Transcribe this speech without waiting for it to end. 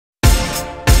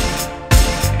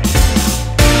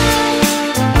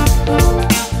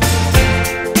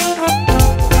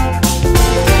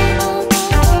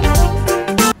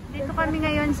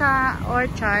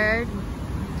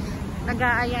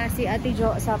nag-aaya si Ate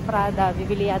Jo sa Prada.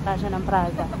 Bibili yata siya ng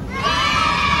Prada.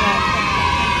 Yan.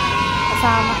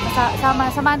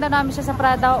 Samahan daw namin siya sa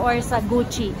Prada or sa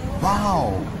Gucci.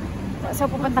 Wow! So,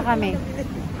 pupunta kami.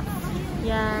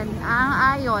 Yan. Ang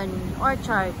Ion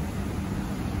Orchard.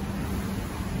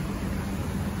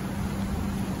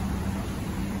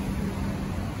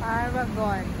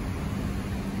 Paragon.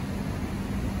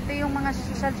 Ito yung mga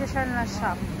social na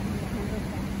shop.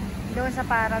 Doon sa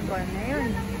Paragon.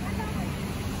 Ayun.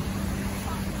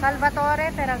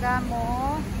 Salvatore,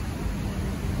 Ferragamo.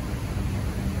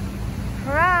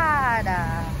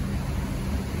 Prada.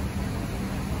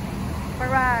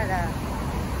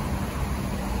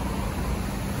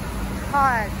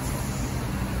 Hearts.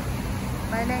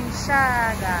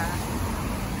 Balenciaga.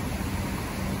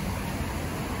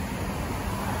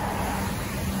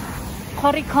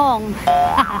 Korikong.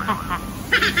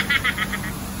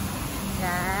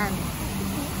 Yan.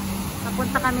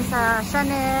 Napunta kami sa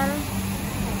Chanel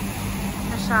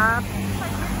na shop.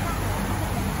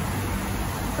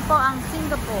 Ito po ang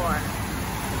Singapore.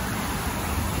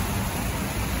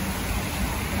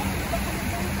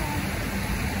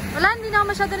 Wala, hindi na ako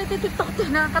masyado natitiktok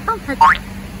din. Nakakatamad.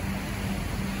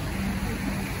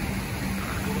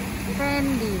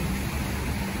 Fendi.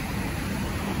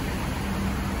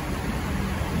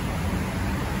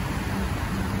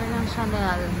 Yan ang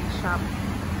Chanel shop.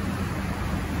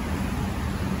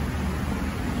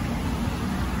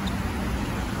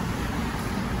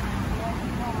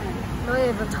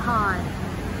 Louis Vuitton.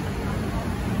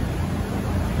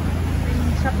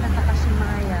 Yung shop na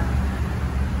Takashimaya.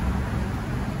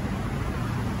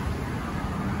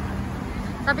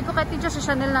 Sabi ko kay Tidjo sa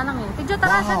Chanel na lang eh. Tidjo,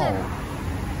 tara, wow. Chanel.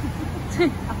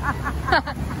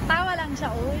 Tawa lang siya,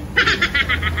 uy.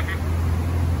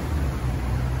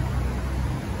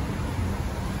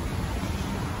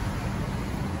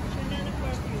 Chanel na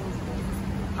perfume.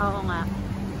 Oo nga.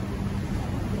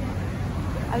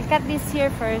 I'll cut this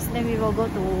here first, then we will go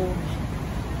to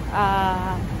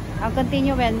I'll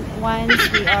continue once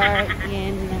we are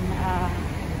in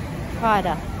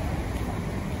Prada.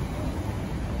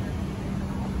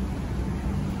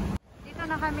 Dito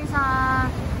na kami sa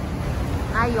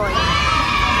Ion.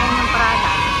 Ayan yung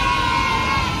Prada.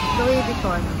 Louis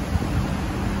Vuitton.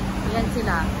 Ayan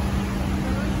sila.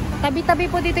 Tabi-tabi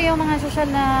po dito yung mga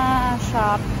social na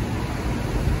shop.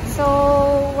 So,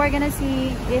 we're gonna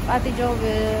see if Ate Jo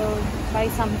will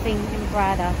buy something in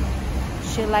Prada.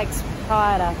 She likes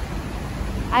Prada.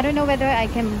 I don't know whether I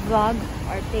can vlog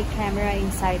or take camera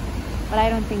inside, but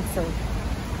I don't think so.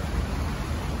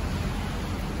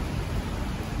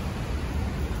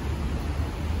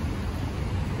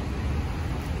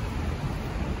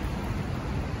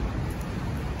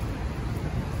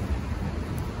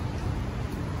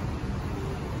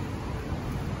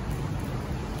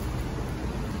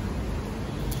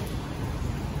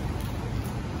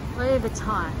 Louis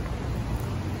Vuitton.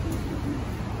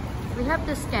 We have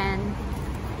to scan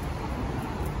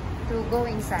to go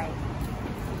inside.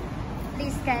 Please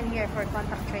scan here for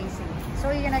contact tracing. So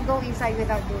you're gonna go inside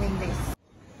without doing this.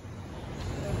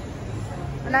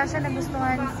 Wala siya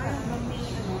nagustuhan sa,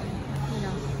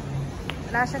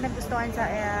 wala siya nagustuhan sa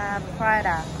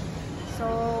Prada. So,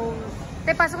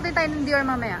 pasok din tayo ng Dior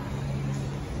mamaya.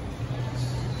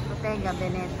 Bottega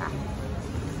Veneta.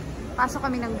 Pasok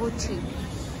kami ng Gucci.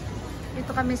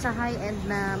 Dito kami sa high-end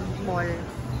na mall.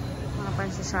 Mga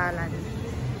pansosyalan.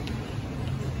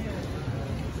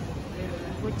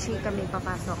 Gucci kami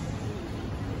papasok.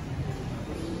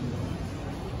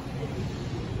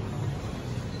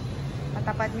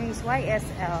 Matapat nyo is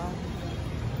YSL.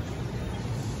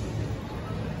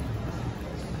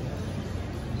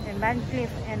 And Van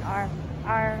Cleef and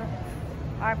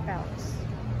Arpels.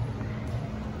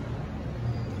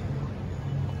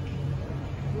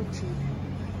 Gucci.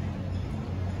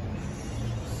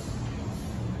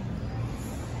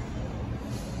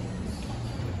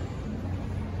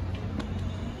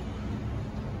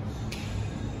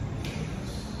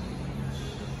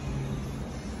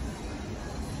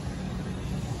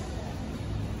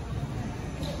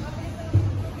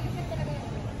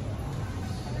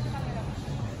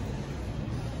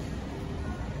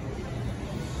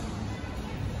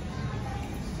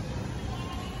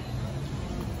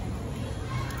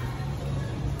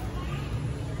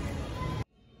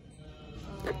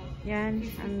 Yan,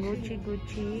 ang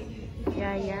Gucci,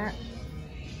 Yaya,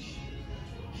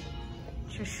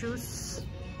 shoes.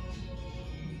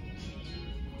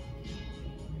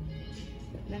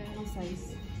 Meron akong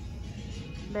size.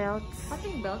 Belts.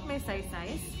 Pati yung belt may size.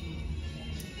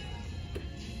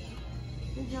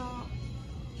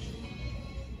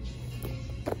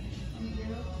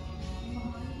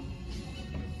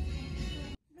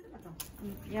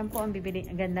 Yan po ang bibili.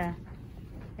 Ang ganda.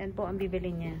 Yan po ang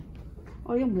bibili niya.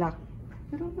 O yung black.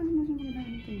 Pero pa naman yung maganda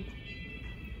ito.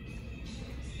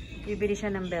 Bibili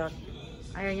siya ng belt.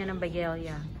 Ayaw niya ng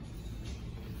bagelya.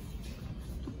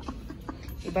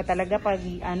 Iba talaga pag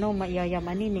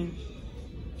maiyayamanin eh.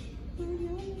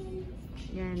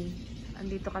 Yan.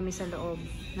 Andito kami sa loob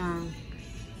ng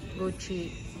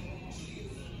Gucci.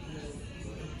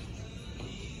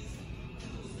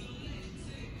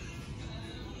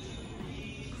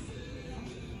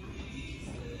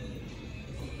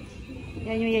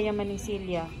 Yan yung yayaman ni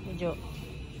Celia. Jo.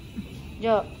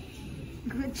 Jo.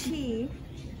 Gucci.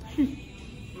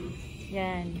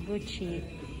 Yan. Gucci.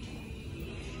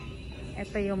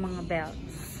 Ito yung mga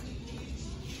belts.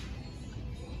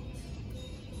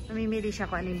 Namimili siya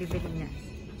kung ano yung bibili niya.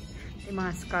 Yung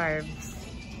mga scarves.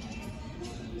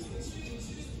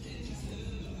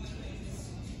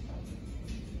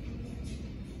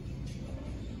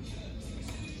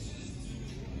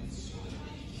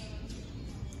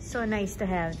 So nice to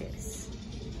have this.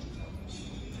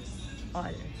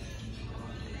 All.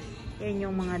 Yan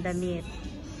yung mga damit.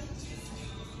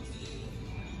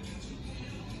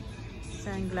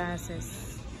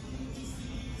 Sunglasses.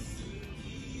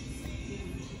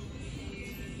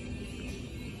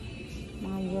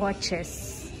 Mga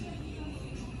watches.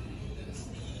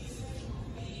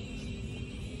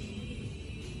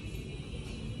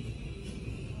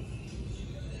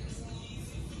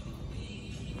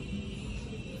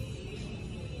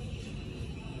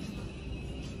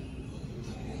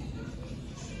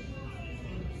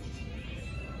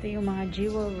 Ito yung mga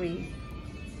jewelry.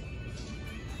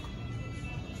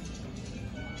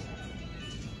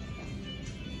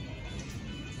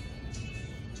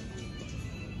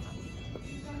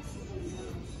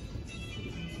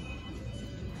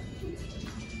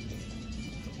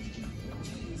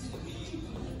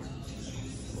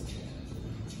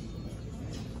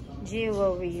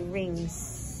 Jewelry rings.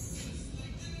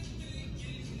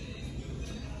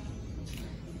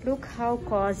 Look how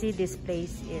cozy this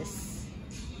place is.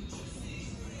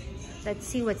 Let's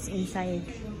see what's inside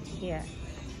here.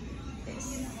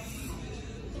 This,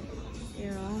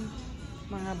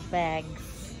 mga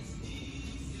bags.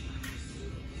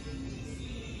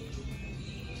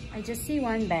 I just see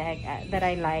one bag that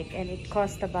I like, and it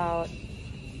cost about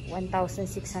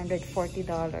 $1,640.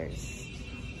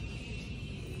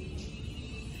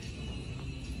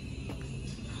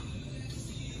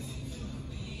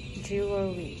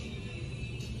 Jewelry.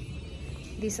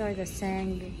 These are the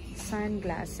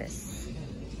sunglasses.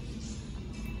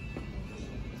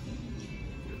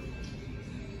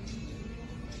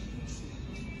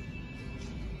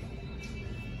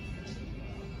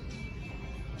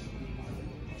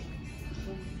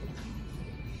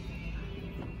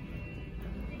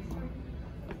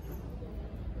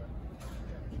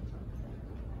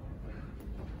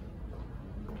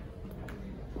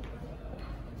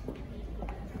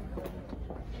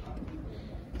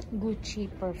 Gucci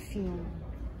perfume.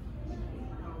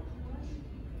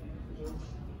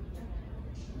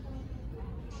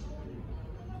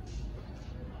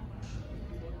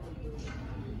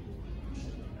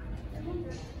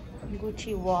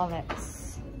 Gucci wallets.